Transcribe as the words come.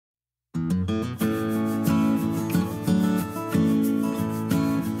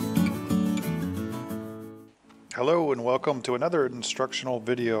Hello and welcome to another instructional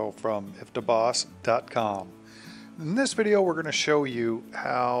video from IftaBoss.com. In this video we're going to show you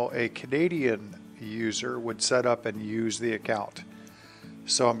how a Canadian user would set up and use the account.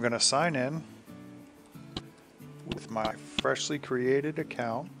 So I'm going to sign in with my freshly created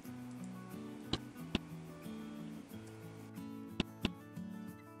account.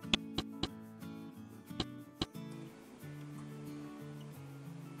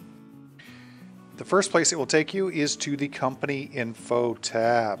 The first place it will take you is to the company info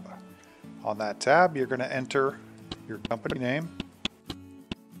tab. On that tab, you're going to enter your company name,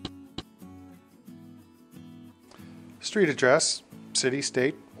 street address, city,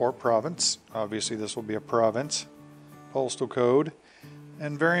 state, or province. Obviously, this will be a province, postal code,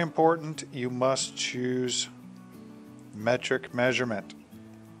 and very important, you must choose metric measurement.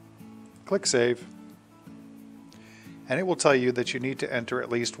 Click Save. And it will tell you that you need to enter at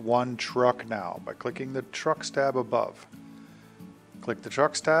least one truck now by clicking the Trucks tab above. Click the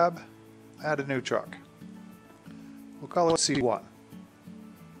Trucks tab, add a new truck. We'll call it C1.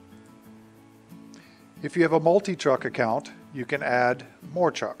 If you have a multi-truck account, you can add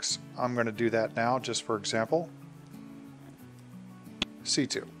more trucks. I'm going to do that now, just for example.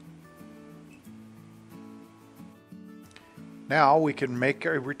 C2. Now we can make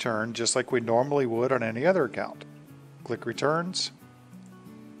a return just like we normally would on any other account. Click Returns,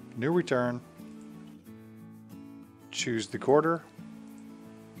 New Return, choose the quarter,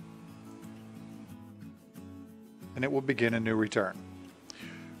 and it will begin a new return.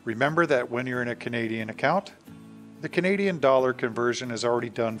 Remember that when you're in a Canadian account, the Canadian dollar conversion is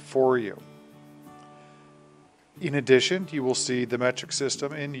already done for you. In addition, you will see the metric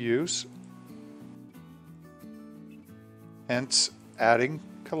system in use, hence adding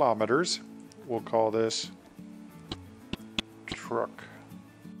kilometers. We'll call this truck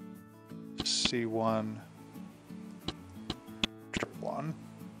C1 trip 1.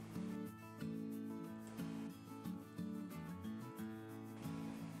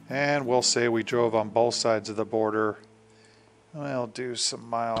 And we'll say we drove on both sides of the border. We'll do some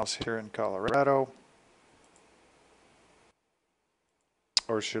miles here in Colorado.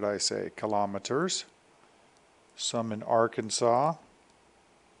 Or should I say kilometers. Some in Arkansas.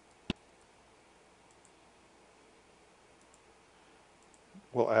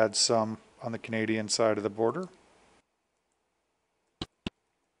 We'll add some on the Canadian side of the border.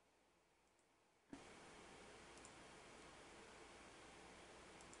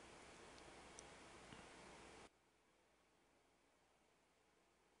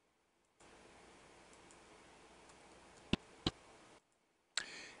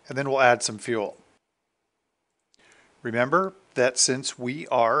 And then we'll add some fuel. Remember that since we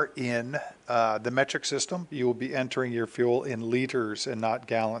are in the metric system, you will be entering your fuel in liters and not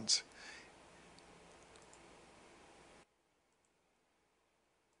gallons.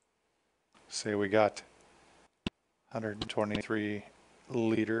 Say we got 123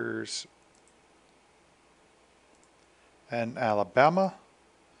 liters in Alabama,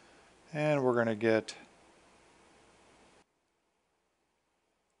 and we're going to get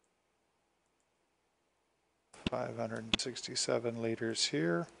 567 liters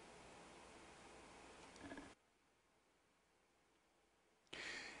here.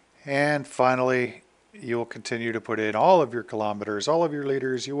 And finally, you will continue to put in all of your kilometers, all of your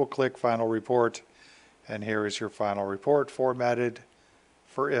liters. You will click Final Report, and here is your final report formatted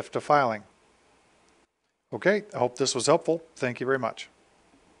for IFTA filing. Okay, I hope this was helpful. Thank you very much.